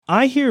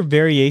I hear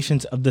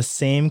variations of the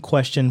same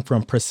question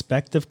from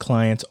prospective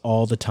clients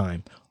all the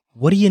time.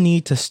 What do you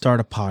need to start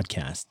a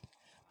podcast?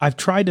 I've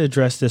tried to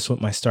address this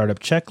with my startup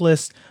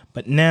checklist,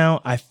 but now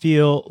I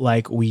feel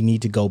like we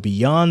need to go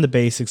beyond the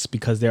basics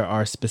because there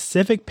are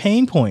specific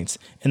pain points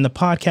in the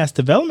podcast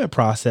development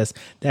process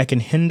that can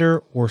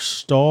hinder or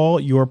stall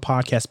your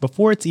podcast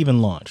before it's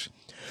even launched.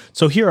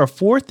 So here are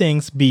 4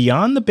 things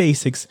beyond the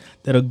basics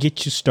that'll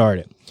get you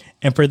started.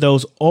 And for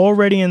those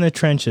already in the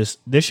trenches,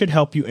 this should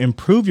help you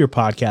improve your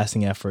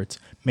podcasting efforts,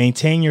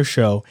 maintain your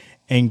show,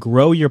 and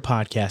grow your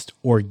podcast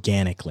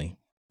organically.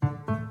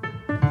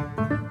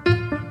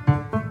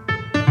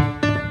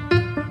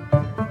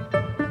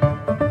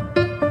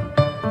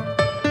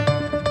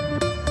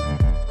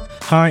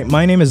 Hi,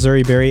 my name is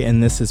Zuri Berry,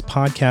 and this is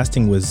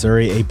Podcasting with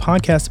Zuri, a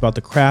podcast about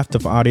the craft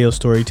of audio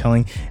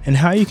storytelling and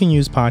how you can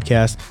use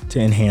podcasts to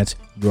enhance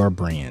your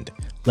brand.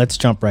 Let's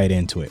jump right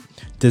into it.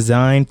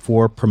 Design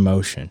for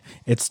promotion.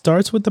 It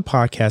starts with the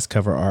podcast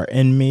cover art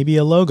and maybe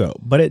a logo,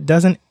 but it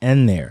doesn't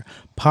end there.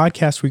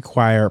 Podcasts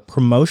require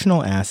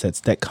promotional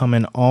assets that come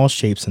in all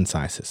shapes and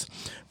sizes.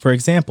 For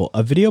example,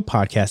 a video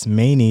podcast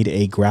may need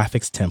a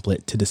graphics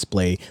template to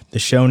display the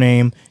show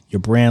name,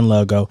 your brand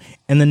logo,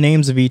 and the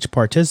names of each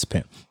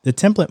participant. The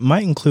template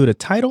might include a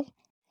title,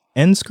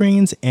 end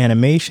screens,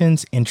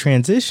 animations, and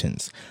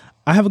transitions.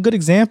 I have a good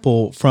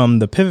example from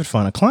the Pivot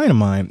Fund, a client of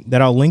mine,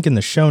 that I'll link in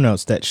the show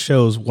notes that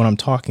shows what I'm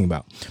talking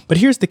about. But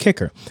here's the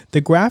kicker.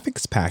 The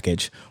graphics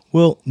package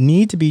will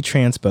need to be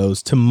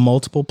transposed to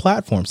multiple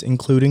platforms,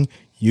 including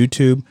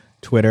YouTube,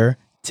 Twitter,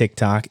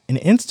 TikTok, and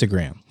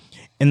Instagram.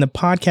 In the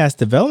podcast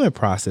development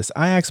process,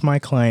 I ask my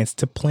clients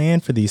to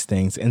plan for these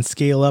things and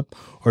scale up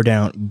or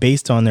down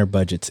based on their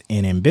budgets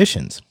and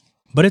ambitions.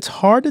 But it's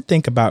hard to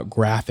think about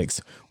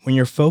graphics when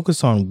you're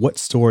focused on what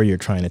story you're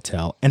trying to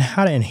tell and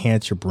how to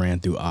enhance your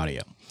brand through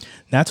audio.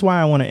 That's why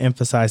I want to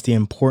emphasize the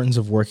importance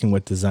of working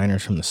with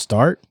designers from the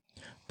start.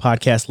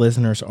 Podcast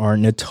listeners are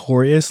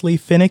notoriously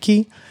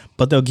finicky,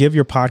 but they'll give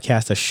your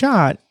podcast a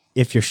shot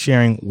if you're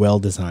sharing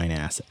well-designed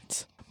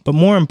assets. But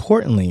more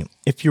importantly,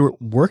 if you're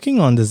working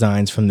on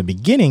designs from the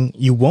beginning,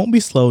 you won't be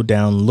slowed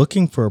down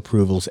looking for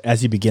approvals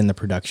as you begin the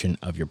production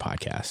of your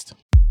podcast.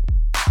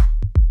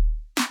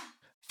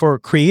 For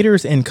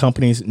creators and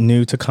companies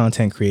new to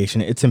content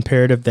creation, it's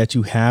imperative that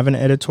you have an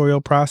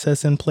editorial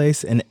process in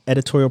place. An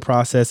editorial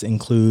process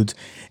includes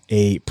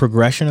a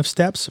progression of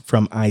steps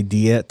from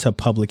idea to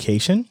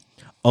publication.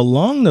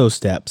 Along those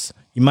steps,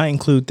 you might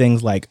include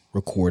things like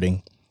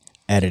recording,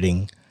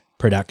 editing,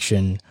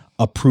 production,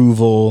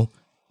 approval,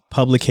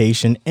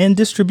 publication, and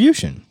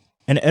distribution.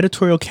 An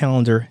editorial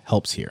calendar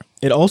helps here.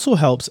 It also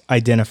helps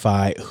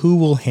identify who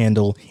will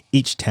handle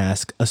each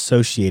task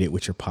associated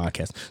with your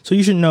podcast. So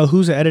you should know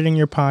who's editing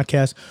your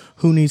podcast,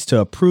 who needs to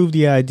approve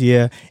the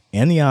idea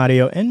and the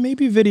audio and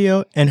maybe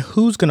video, and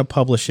who's going to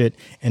publish it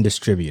and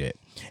distribute it.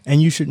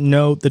 And you should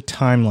know the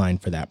timeline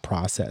for that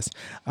process.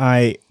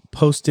 I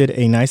posted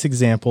a nice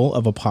example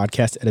of a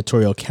podcast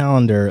editorial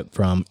calendar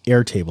from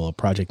Airtable, a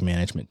project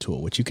management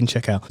tool, which you can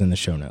check out in the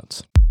show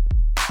notes.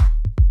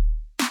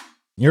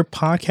 Your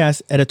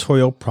podcast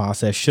editorial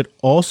process should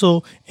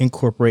also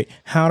incorporate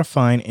how to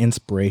find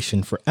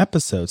inspiration for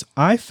episodes.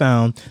 I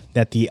found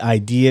that the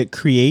idea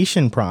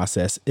creation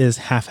process is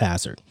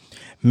haphazard.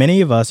 Many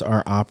of us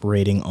are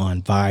operating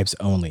on vibes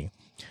only.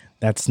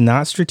 That's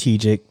not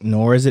strategic,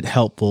 nor is it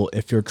helpful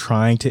if you're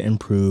trying to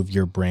improve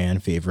your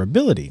brand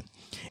favorability.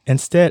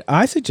 Instead,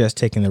 I suggest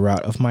taking the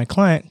route of my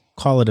client,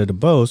 Carlota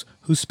DeBose,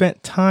 who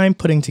spent time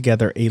putting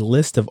together a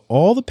list of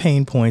all the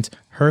pain points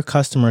her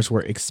customers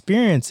were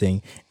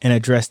experiencing and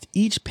addressed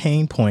each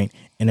pain point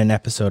in an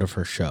episode of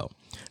her show.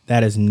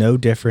 That is no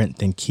different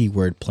than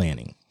keyword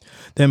planning.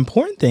 The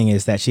important thing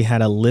is that she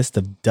had a list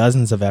of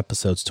dozens of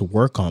episodes to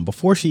work on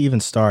before she even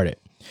started.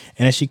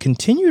 And as she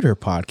continued her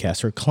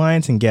podcast, her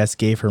clients and guests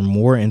gave her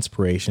more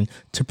inspiration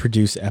to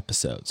produce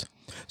episodes.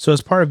 So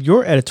as part of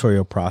your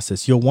editorial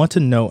process, you'll want to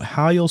know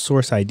how you'll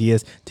source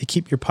ideas to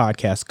keep your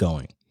podcast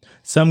going.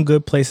 Some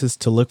good places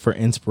to look for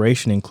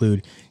inspiration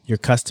include your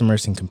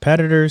customers and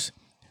competitors,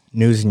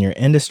 news in your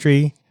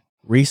industry,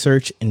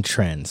 research, and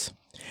trends.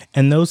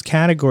 And those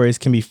categories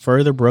can be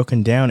further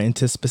broken down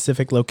into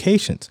specific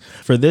locations.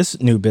 For this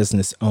new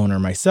business owner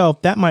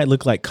myself, that might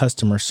look like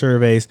customer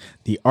surveys,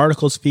 the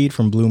articles feed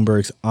from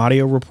Bloomberg's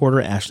audio reporter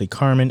Ashley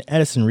Carman,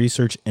 Edison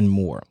Research, and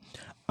more.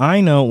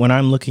 I know when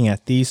I'm looking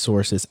at these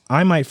sources,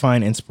 I might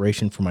find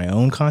inspiration for my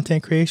own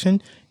content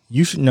creation.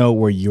 You should know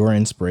where your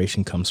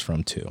inspiration comes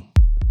from too.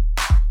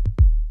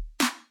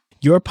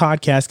 Your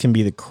podcast can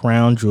be the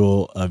crown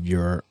jewel of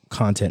your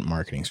content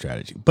marketing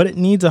strategy, but it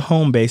needs a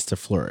home base to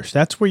flourish.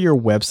 That's where your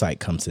website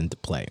comes into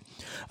play.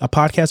 A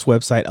podcast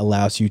website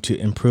allows you to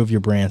improve your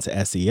brand's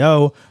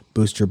SEO,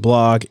 boost your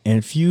blog, and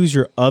infuse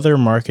your other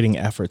marketing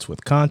efforts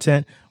with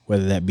content,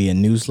 whether that be a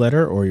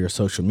newsletter or your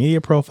social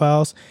media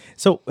profiles.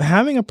 So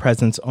having a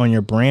presence on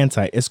your brand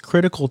site is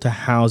critical to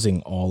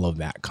housing all of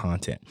that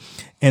content.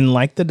 And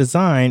like the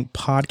design,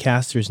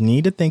 podcasters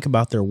need to think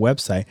about their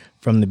website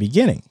from the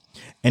beginning.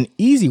 An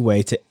easy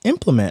way to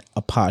implement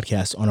a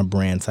podcast on a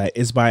brand site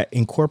is by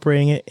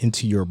incorporating it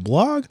into your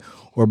blog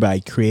or by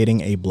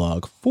creating a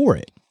blog for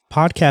it.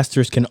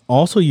 Podcasters can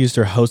also use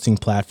their hosting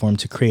platform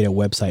to create a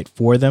website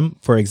for them.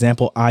 For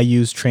example, I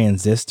use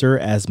Transistor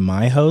as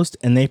my host,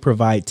 and they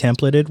provide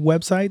templated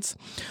websites.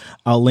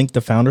 I'll link the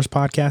Founders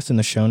Podcast in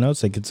the show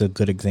notes. Like, it's a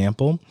good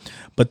example.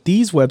 But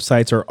these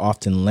websites are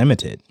often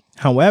limited.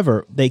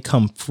 However, they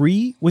come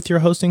free with your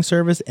hosting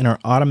service and are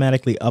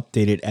automatically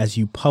updated as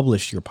you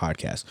publish your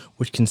podcast,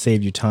 which can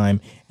save you time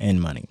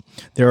and money.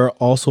 There are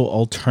also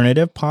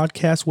alternative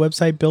podcast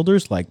website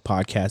builders like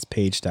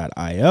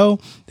podcastpage.io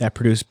that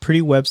produce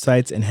pretty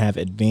websites and have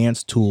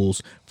advanced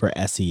tools for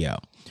SEO.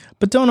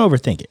 But don't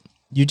overthink it.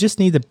 You just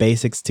need the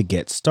basics to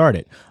get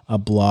started: a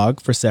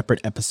blog for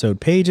separate episode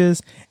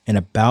pages, an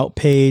about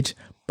page,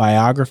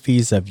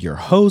 biographies of your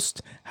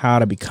host, how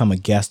to become a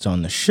guest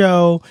on the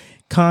show,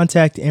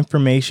 contact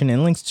information,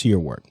 and links to your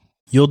work.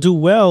 You'll do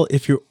well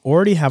if you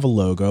already have a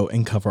logo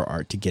and cover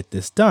art to get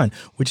this done,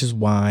 which is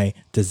why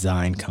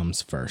design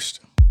comes first.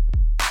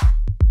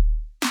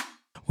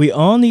 We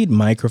all need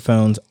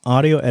microphones,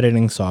 audio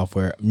editing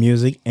software,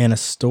 music, and a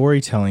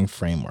storytelling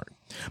framework.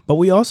 But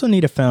we also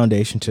need a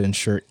foundation to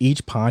ensure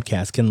each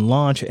podcast can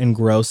launch and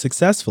grow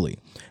successfully.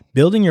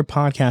 Building your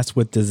podcast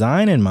with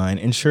design in mind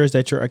ensures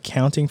that you're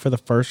accounting for the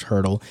first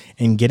hurdle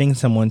and getting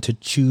someone to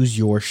choose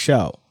your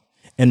show.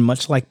 And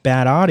much like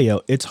bad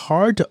audio, it's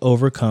hard to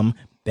overcome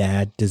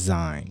bad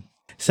design.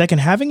 Second,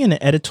 having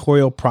an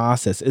editorial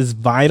process is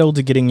vital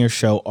to getting your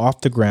show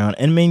off the ground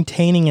and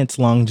maintaining its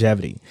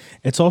longevity.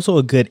 It's also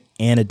a good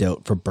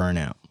antidote for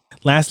burnout.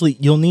 Lastly,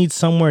 you'll need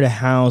somewhere to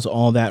house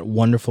all that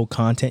wonderful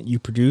content you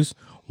produce.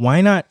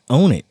 Why not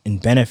own it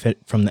and benefit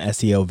from the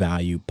SEO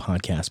value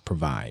podcasts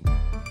provide?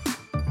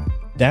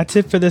 That's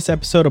it for this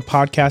episode of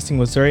Podcasting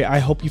with Zuri. I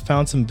hope you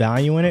found some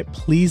value in it.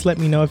 Please let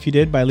me know if you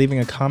did by leaving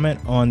a comment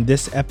on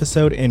this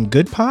episode in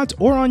GoodPods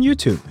or on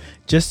YouTube.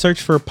 Just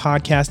search for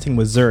Podcasting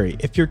with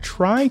Zuri. If you're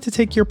trying to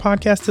take your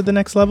podcast to the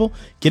next level,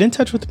 get in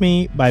touch with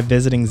me by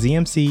visiting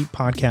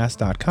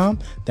zmcpodcast.com.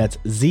 That's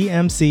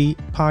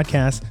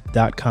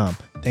zmcpodcast.com.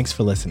 Thanks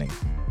for listening.